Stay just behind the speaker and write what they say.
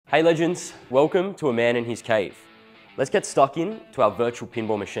Hey legends, welcome to A Man in His Cave. Let's get stuck in to our virtual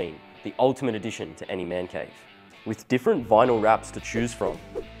pinball machine, the ultimate addition to any man cave. With different vinyl wraps to choose from,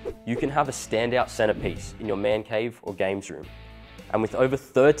 you can have a standout centerpiece in your man cave or games room. And with over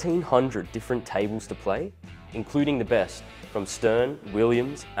 1,300 different tables to play, including the best from Stern,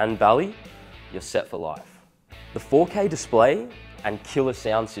 Williams and Bally, you're set for life. The 4K display and killer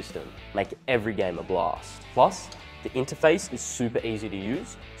sound system make every game a blast. Plus, the interface is super easy to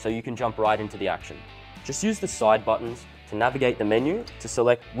use, so you can jump right into the action. Just use the side buttons to navigate the menu to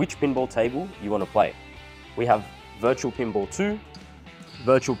select which pinball table you want to play. We have Virtual Pinball 2,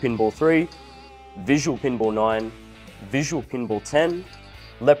 Virtual Pinball 3, Visual Pinball 9, Visual Pinball 10,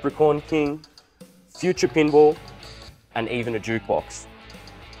 Leprechaun King, Future Pinball, and even a jukebox.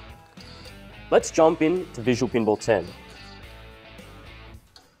 Let's jump into Visual Pinball 10.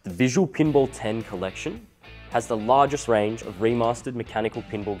 The Visual Pinball 10 collection has the largest range of remastered mechanical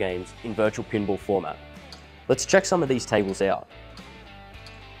pinball games in virtual pinball format. Let's check some of these tables out.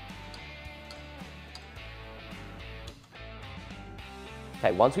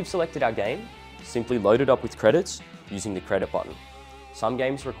 Okay, once we've selected our game, simply load it up with credits using the credit button. Some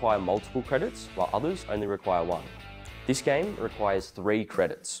games require multiple credits, while others only require one. This game requires 3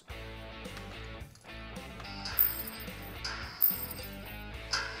 credits.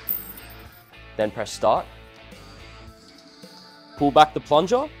 Then press start. Pull back the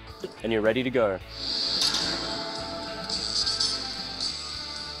plunger and you're ready to go.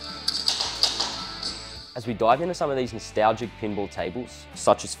 As we dive into some of these nostalgic pinball tables,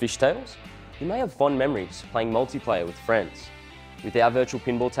 such as Fishtails, you may have fond memories playing multiplayer with friends. With our virtual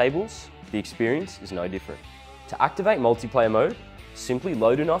pinball tables, the experience is no different. To activate multiplayer mode, simply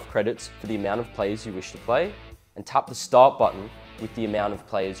load enough credits for the amount of players you wish to play and tap the start button with the amount of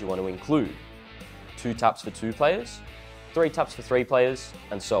players you want to include. 2 taps for 2 players, 3 taps for 3 players,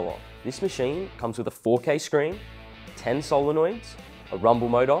 and so on. This machine comes with a 4K screen, 10 solenoids, a rumble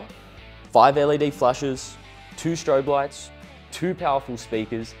motor, 5 LED flashes, 2 strobe lights, 2 powerful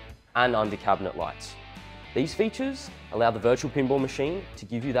speakers, and under cabinet lights. These features allow the virtual pinball machine to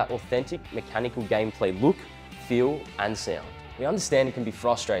give you that authentic mechanical gameplay look, feel, and sound. We understand it can be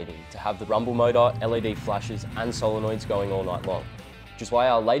frustrating to have the rumble motor, LED flashes, and solenoids going all night long, which is why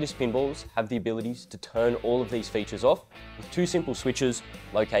our latest pinballs have the abilities to turn all of these features off with 2 simple switches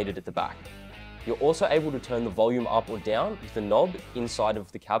located at the back. You're also able to turn the volume up or down with the knob inside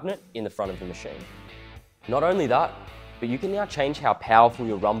of the cabinet in the front of the machine. Not only that, but you can now change how powerful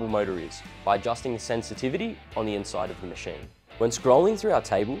your rumble motor is by adjusting the sensitivity on the inside of the machine. When scrolling through our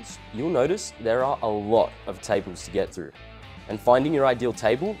tables, you'll notice there are a lot of tables to get through, and finding your ideal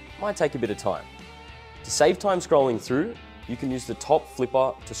table might take a bit of time. To save time scrolling through, you can use the top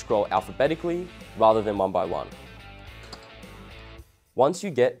flipper to scroll alphabetically rather than one by one. Once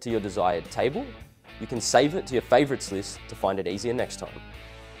you get to your desired table, you can save it to your favorites list to find it easier next time.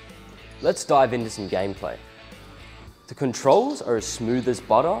 Let's dive into some gameplay. The controls are as smooth as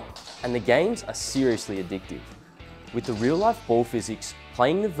butter and the games are seriously addictive. With the real-life ball physics,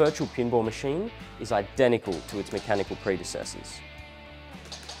 playing the virtual pinball machine is identical to its mechanical predecessors.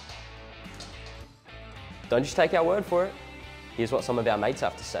 Don't just take our word for it. Here's what some of our mates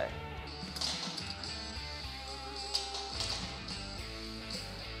have to say.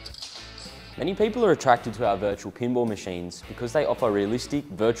 Many people are attracted to our virtual pinball machines because they offer realistic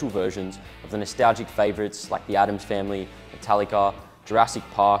virtual versions of the nostalgic favourites like the Addams Family, Metallica, Jurassic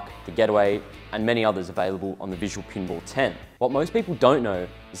Park, The Getaway, and many others available on the Visual Pinball 10. What most people don't know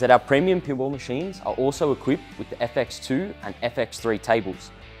is that our premium pinball machines are also equipped with the FX2 and FX3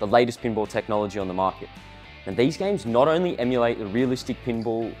 tables, the latest pinball technology on the market. And these games not only emulate the realistic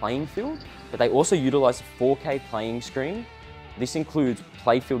pinball playing field, but they also utilise a 4K playing screen. This includes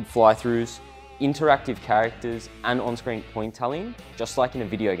playfield fly-throughs, interactive characters, and on-screen point tallying, just like in a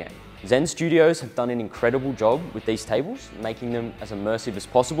video game. Zen Studios have done an incredible job with these tables, making them as immersive as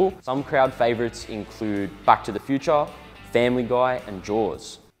possible. Some crowd favourites include Back to the Future, Family Guy, and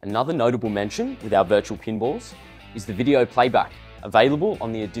Jaws. Another notable mention with our virtual pinballs is the video playback, available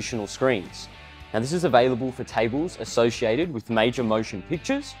on the additional screens. Now this is available for tables associated with major motion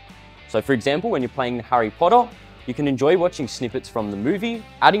pictures. So for example, when you're playing Harry Potter, you can enjoy watching snippets from the movie,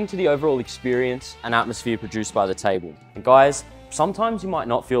 adding to the overall experience and atmosphere produced by the table. And guys, sometimes you might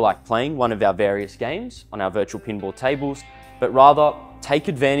not feel like playing one of our various games on our virtual pinball tables, but rather take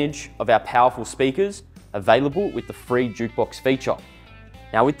advantage of our powerful speakers available with the free jukebox feature.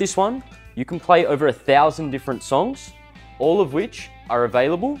 Now with this one, you can play over 1,000 different songs, all of which are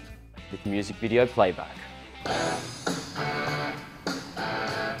available with music video playback.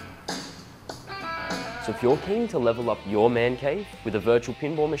 So if you're keen to level up your man cave with a virtual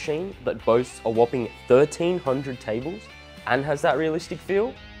pinball machine that boasts a whopping 1,300 tables and has that realistic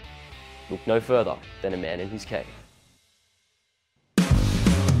feel, look no further than a man in his cave.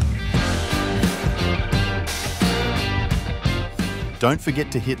 Don't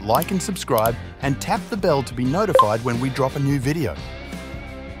forget to hit like and subscribe and tap the bell to be notified when we drop a new video.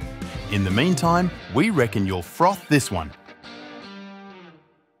 In the meantime, we reckon you'll froth this one.